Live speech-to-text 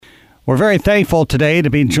We're very thankful today to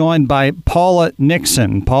be joined by Paula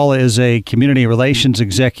Nixon. Paula is a community relations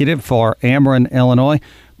executive for Ameren Illinois.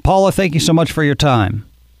 Paula, thank you so much for your time.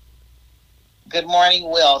 Good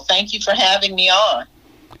morning, Will. Thank you for having me on.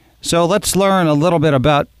 So let's learn a little bit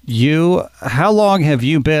about you. How long have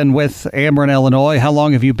you been with Ameren Illinois? How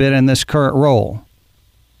long have you been in this current role?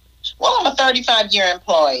 Well, I'm a 35-year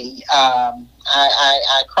employee.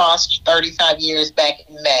 I crossed 35 years back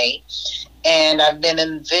in May, and I've been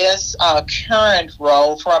in this current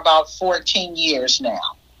role for about 14 years now.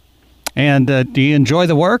 And do you enjoy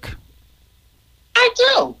the work? I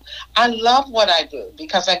do. I love what I do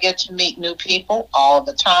because I get to meet new people all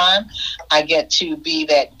the time. I get to be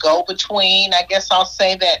that go-between, I guess I'll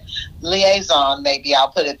say that liaison, maybe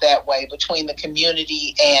I'll put it that way, between the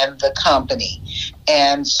community and the company.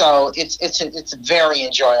 And so it's very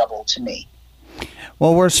enjoyable to me.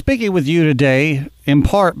 Well, we're speaking with you today in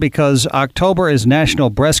part because October is National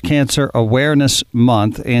Breast Cancer Awareness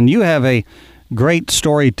Month, and you have a great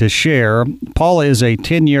story to share. Paula is a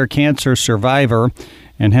 10-year cancer survivor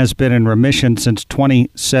and has been in remission since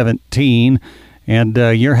 2017, and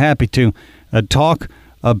you're happy to talk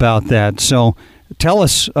about that. So tell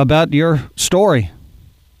us about your story.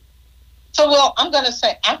 So, well, I'm going to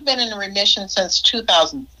say I've been in remission since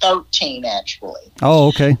 2013, actually. Oh,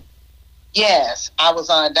 okay. Yes, I was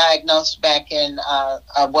diagnosed back in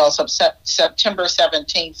September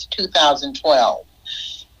 17th, 2012.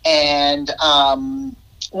 And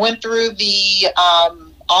went through the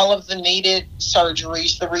all of the needed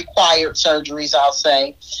surgeries, the required surgeries, I'll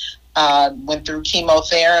say. Went through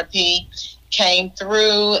chemotherapy, came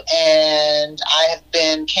through, and I have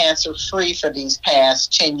been cancer-free for these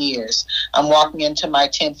past 10 years. I'm walking into my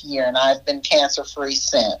 10th year, and I've been cancer-free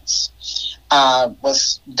since.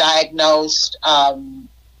 Was diagnosed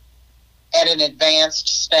at an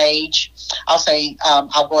advanced stage.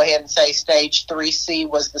 I'll go ahead and say stage 3C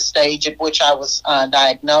was the stage at which I was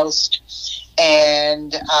diagnosed.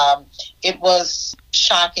 And it was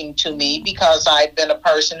shocking to me because I'd been a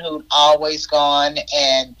person who'd always gone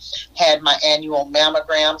and had my annual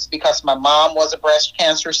mammograms because my mom was a breast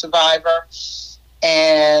cancer survivor.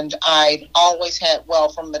 And I'd always had,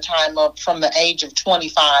 from the age of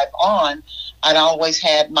 25 on, I'd always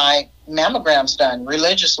had my mammograms done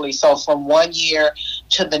religiously. So from one year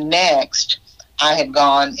to the next, I had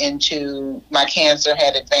gone into, my cancer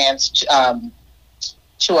had advanced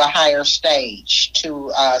to a higher stage,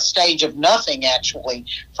 to a stage of nothing, actually,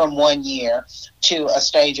 from 1 year to a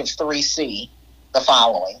stage of 3C the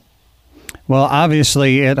following. Well,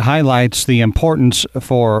 obviously, it highlights the importance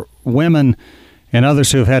for women and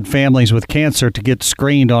others who have had families with cancer to get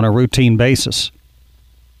screened on a routine basis.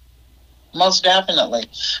 Most definitely.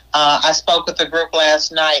 I spoke with a group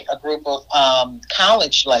last night, a group of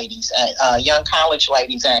college ladies, young college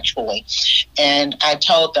ladies, actually, and I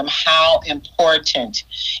told them how important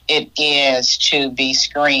it is to be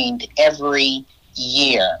screened every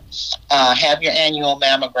year. Have your annual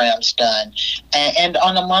mammograms done. And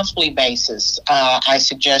on a monthly basis, I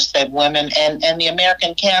suggest that women, and the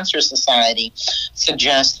American Cancer Society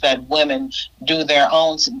suggests that women do their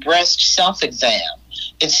own breast self-exam.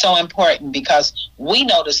 It's so important because we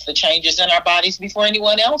notice the changes in our bodies before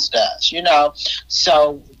anyone else does,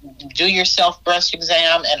 So do your self-breast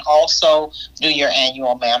exam and also do your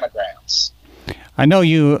annual mammograms. I know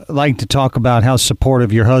you like to talk about how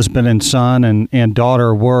supportive your husband and son and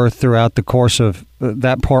daughter were throughout the course of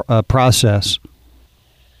that process.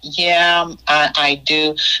 Yeah, I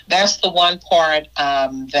do. That's the one part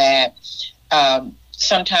that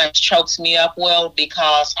sometimes chokes me up, Will,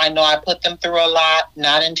 because I know I put them through a lot,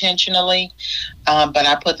 not intentionally, but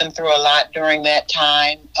I put them through a lot during that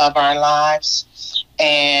time of our lives.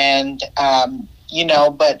 And,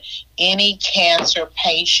 but any cancer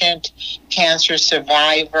patient, cancer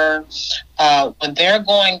survivor, when they're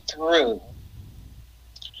going through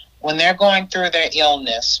their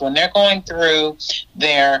illness, when they're going through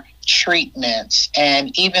their treatments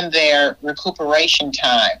and even their recuperation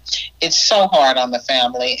time, it's so hard on the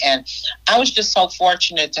family. And I was just so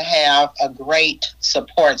fortunate to have a great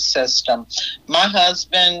support system. My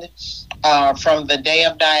husband, from the day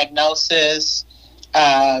of diagnosis,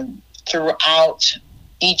 throughout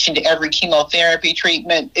each and every chemotherapy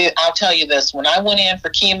treatment, I'll tell you this, when I went in for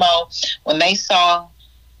chemo, when they saw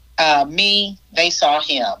me, they saw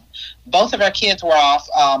him. Both of our kids were off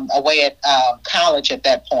away at college at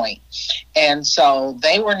that point, and so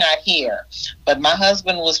they were not here. But my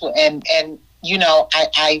husband was, and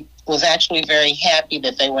I was actually very happy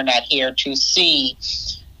that they were not here to see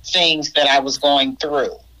things that I was going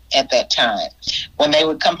through. at that time. When they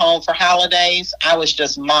would come home for holidays, I was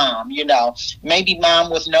just mom, maybe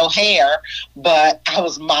mom with no hair, but I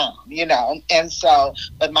was mom, and so,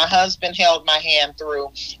 but my husband held my hand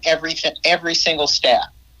through every single step.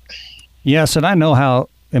 Yes, and I know how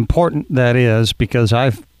important that is because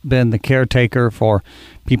I've been the caretaker for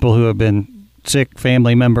people who have been sick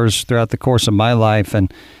family members throughout the course of my life,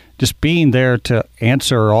 and just being there to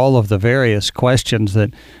answer all of the various questions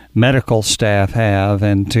that medical staff have,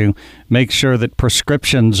 and to make sure that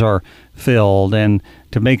prescriptions are filled, and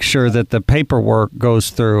to make sure that the paperwork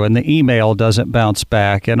goes through and the email doesn't bounce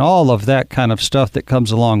back, and all of that kind of stuff that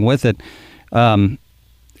comes along with it.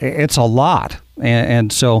 It's a lot,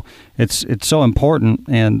 and so it's so important,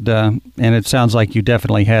 and it sounds like you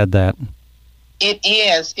definitely had that.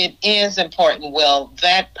 It is important, Will.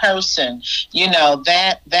 That person,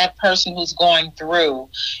 that person who's going through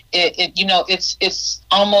it, it's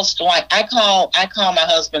almost like I call my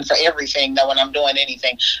husband for everything, though, when I'm doing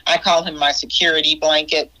anything. I call him my security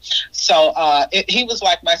blanket. So he was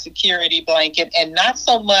like my security blanket, and not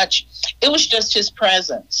so much, it was just his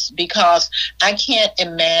presence, because I can't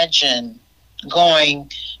imagine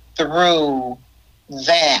going through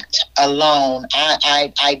that alone.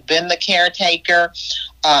 I'd been the caretaker.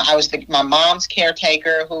 I was my mom's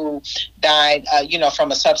caretaker, who died,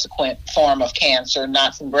 from a subsequent form of cancer,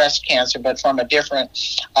 not from breast cancer, but from a different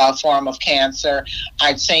form of cancer.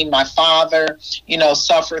 I'd seen my father,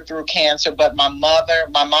 suffer through cancer, but my mom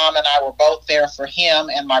and I were both there for him,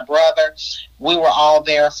 and my brother, we were all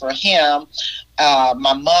there for him.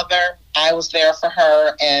 My mother, I was there for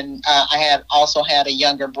her, and I had also had a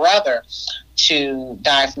younger brother to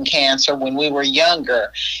die from cancer when we were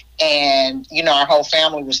younger. And, our whole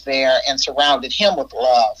family was there and surrounded him with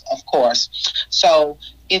love, of course. So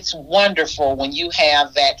it's wonderful when you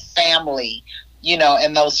have that family,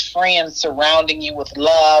 and those friends surrounding you with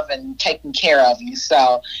love and taking care of you.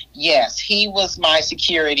 So, yes, he was my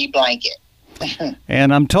security blanket.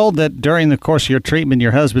 And I'm told that during the course of your treatment,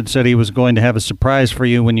 your husband said he was going to have a surprise for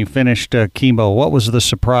you when you finished chemo. What was the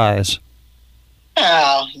surprise?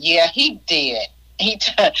 Oh, yeah, he did.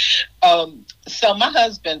 So my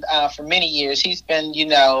husband, for many years, he's been,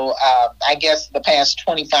 I guess the past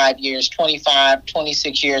 25 years,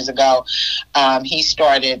 26 years ago, he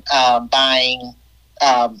started buying,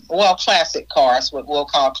 classic cars, what we'll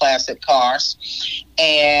call classic cars.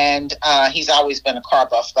 And he's always been a car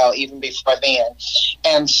buff, though, even before then.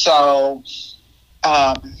 And so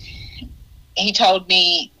he told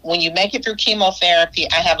me, when you make it through chemotherapy,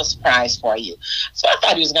 I have a surprise for you. So I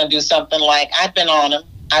thought he was going to do something like, I'd been on him.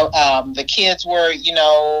 The kids were,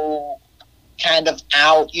 kind of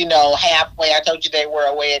out, halfway. I told you they were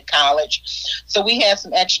away at college. So we had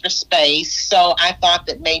some extra space. So I thought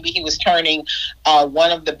that maybe he was turning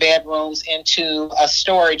one of the bedrooms into a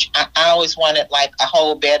storage. I always wanted like a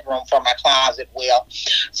whole bedroom for my closet, Will.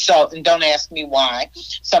 So, and don't ask me why.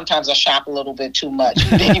 Sometimes I shop a little bit too much.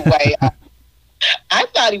 But anyway, I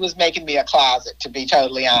thought he was making me a closet, to be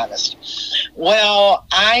totally honest. Well,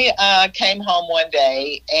 I came home one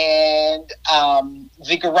day, and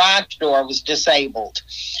the garage door was disabled.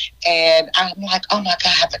 And I'm like, oh, my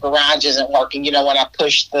God, the garage isn't working, when I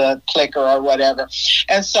push the clicker or whatever.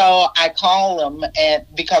 And so I call him, and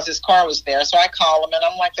because his car was there. So I call him, and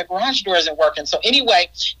I'm like, the garage door isn't working. So anyway,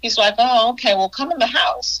 he's like, oh, okay, well, come in the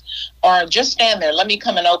house. Or just stand there. Let me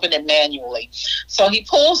come and open it manually. So he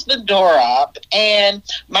pulls the door up, and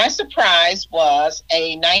my surprise was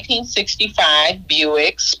a 1965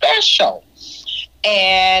 Buick Special.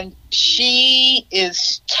 And she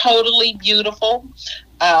is totally beautiful.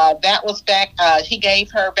 That was back, he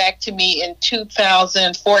gave her back to me in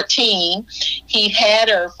 2014. He had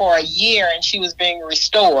her for a year, and she was being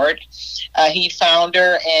restored. He found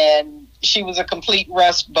her, and she was a complete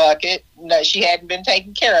rust bucket. No, she hadn't been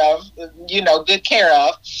taken care of, good care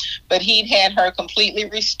of. But he'd had her completely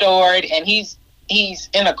restored, and he's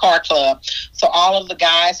in a car club. So all of the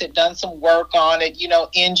guys had done some work on it,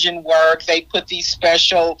 engine work. They put these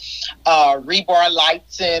special rebar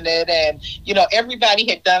lights in it, and, everybody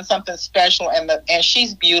had done something special. And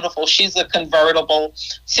she's beautiful. She's a convertible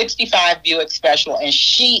 65 Buick Special, and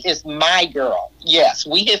she is my girl. Yes,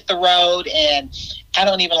 we hit the road, and I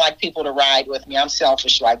don't even like people to ride with me. I'm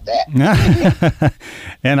selfish like that.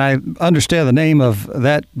 And I understand the name of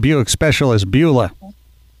that Buick Special is Beulah.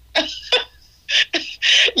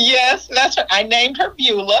 Yes, that's her. I named her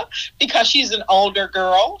Beulah because she's an older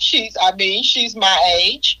girl. She's my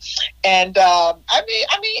age, and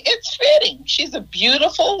it's fitting. She's a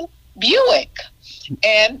beautiful Buick,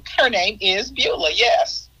 and her name is Beulah.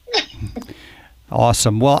 Yes.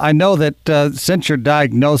 Awesome. Well, I know that since your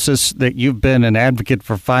diagnosis that you've been an advocate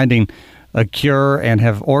for finding a cure and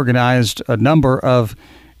have organized a number of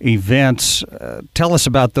events. Tell us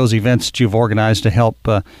about those events that you've organized to help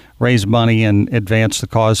raise money and advance the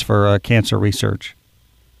cause for cancer research.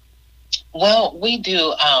 Well, we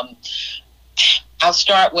do. I'll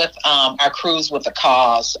start with our Cruise with a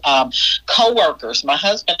Cause. Co-workers. My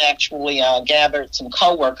husband actually gathered some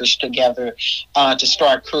co-workers together to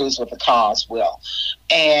start Cruise with a Cause, Will.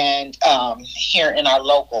 And here in our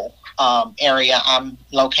local area, I'm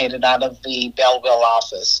located out of the Belleville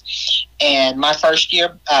office. And my first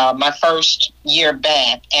year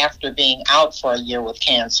back after being out for a year with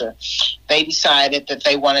cancer, they decided that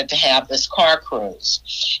they wanted to have this car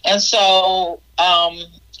cruise. And so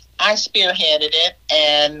I spearheaded it,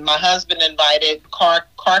 and my husband invited car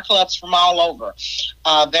clubs from all over.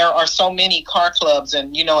 There are so many car clubs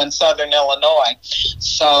in Southern Illinois.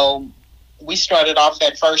 So we started off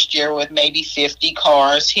that first year with maybe 50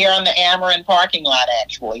 cars here on the Ameren parking lot,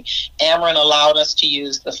 actually. Ameren allowed us to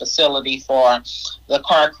use the facility for the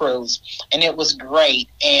car cruise, and it was great.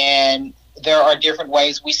 And there are different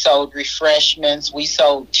ways. We sold refreshments. We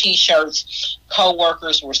sold T-shirts.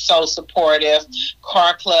 Co-workers were so supportive.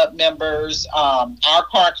 Car club members, our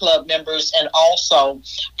car club members, and also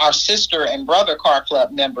our sister and brother car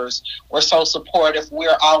club members were so supportive.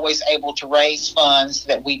 We're always able to raise funds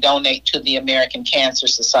that we donate to the American Cancer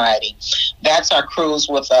Society. That's our cruise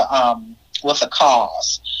with a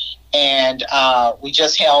cause. And we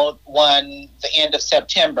just held one the end of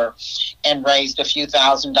September and raised a few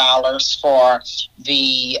 $1,000s for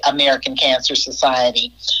the American Cancer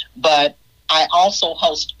Society. But I also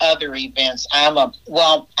host other events. I'll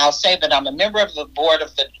say that I'm a member of the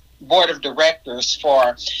board of directors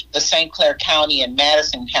for the St. Clair County and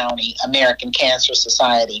Madison County American Cancer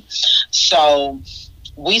Society. So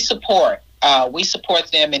we support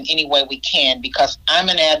them in any way we can, because I'm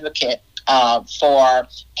an advocate for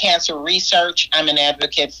cancer research. I'm an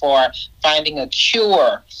advocate for finding a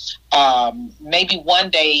cure, maybe one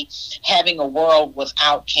day having a world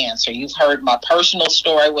without cancer. You've heard my personal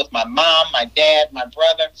story with my mom, my dad, my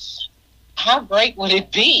brother. How great would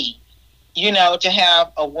it be, to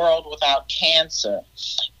have a world without cancer?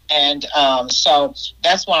 And so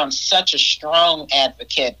that's why I'm such a strong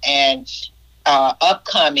advocate. And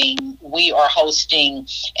upcoming, we are hosting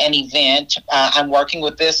an event. I'm working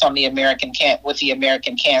with this on the American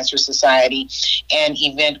Cancer Society, an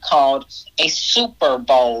event called a Super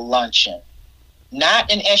Bowl luncheon.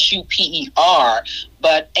 Not an SUPER,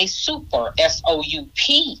 but a super,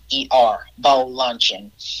 SOUPER bowl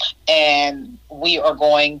luncheon. And we are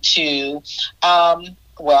going to,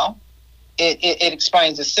 It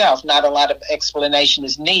explains itself. Not a lot of explanation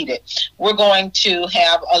is needed. We're going to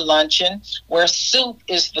have a luncheon where soup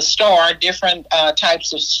is the star, different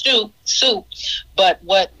types of soup. But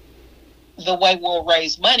the way we'll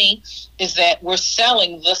raise money is that we're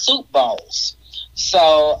selling the soup bowls.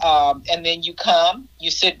 So, and then you come,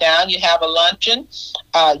 you sit down, you have a luncheon,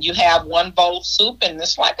 you have one bowl of soup, and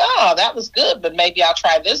it's like, oh, that was good, but maybe I'll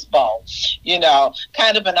try this bowl,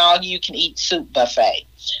 kind of an all-you-can-eat soup buffet.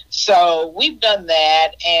 So we've done that,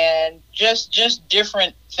 and just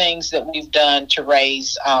different things that we've done to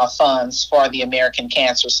raise funds for the American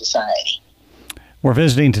Cancer Society. We're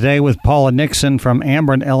visiting today with Paula Nixon from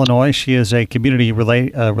Ameren, Illinois. She is a community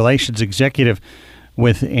relations executive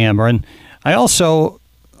with Ameren. I also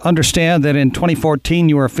understand that in 2014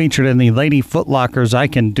 you were featured in the Lady Foot Locker's I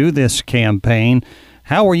Can Do This campaign.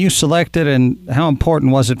 How were you selected, and how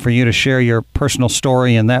important was it for you to share your personal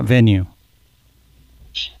story in that venue?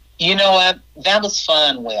 You know what? That was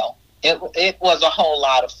fun, Will. It was a whole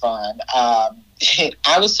lot of fun.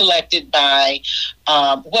 I was selected by,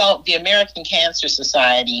 the American Cancer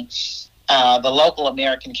Society. The local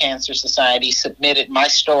American Cancer Society submitted my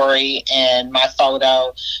story and my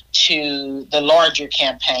photo to the larger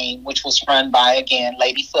campaign, which was run by, again,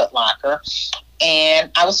 Lady Foot Locker. And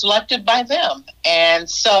I was selected by them. And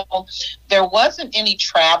so there wasn't any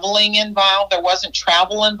traveling involved. There wasn't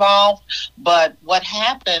travel involved. But what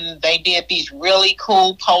happened, they did these really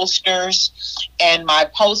cool posters. And my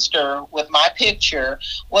poster with my picture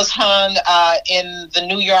was hung in the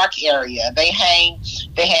New York area. They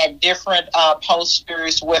had different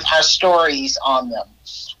posters with our stories on them.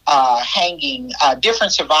 Hanging,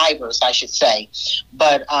 different survivors, I should say.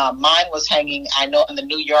 But mine was hanging, I know, in the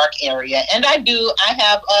New York area. And I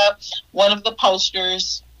have one of the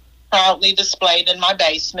posters proudly displayed in my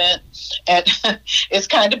basement. And it's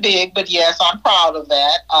kind of big, but yes, I'm proud of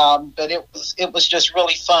that. But it was just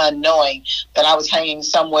really fun knowing that I was hanging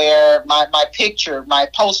somewhere. My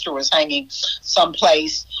poster was hanging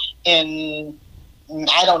someplace in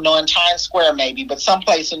I don't know, in Times Square maybe, but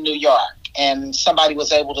someplace in New York. And somebody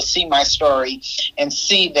was able to see my story and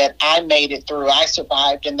see that I made it through. I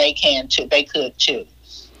survived, and they can too. They could too.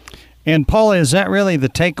 And Paula, is that really the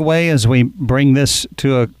takeaway as we bring this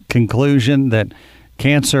to a conclusion, that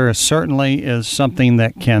cancer certainly is something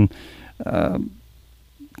that can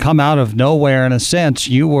come out of nowhere in a sense?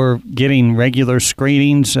 You were getting regular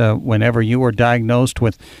screenings whenever you were diagnosed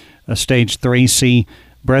with a stage 3C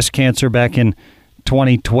breast cancer back in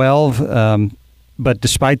 2012. But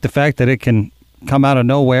despite the fact that it can come out of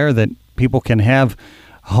nowhere, that people can have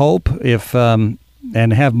hope if and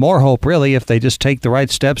have more hope, really, if they just take the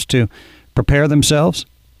right steps to prepare themselves?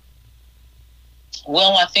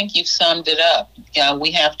 Well, I think you've summed it up.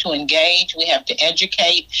 We have to engage, we have to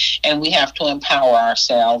educate, and we have to empower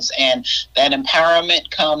ourselves. And that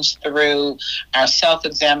empowerment comes through our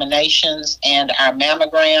self-examinations and our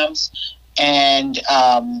mammograms. And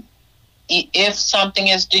if something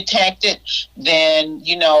is detected, then,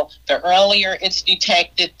 the earlier it's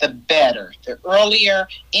detected, the better. The earlier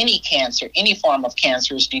any cancer, any form of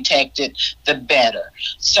cancer is detected, the better.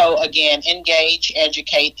 So again, engage,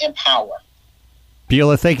 educate, empower.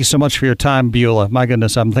 Beulah, thank you so much for your time, Beulah. My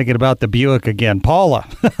goodness, I'm thinking about the Buick again. Paula,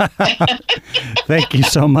 thank you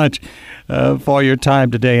so much for your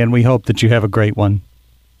time today, and we hope that you have a great one.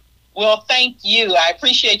 Well, thank you. I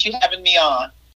appreciate you having me on.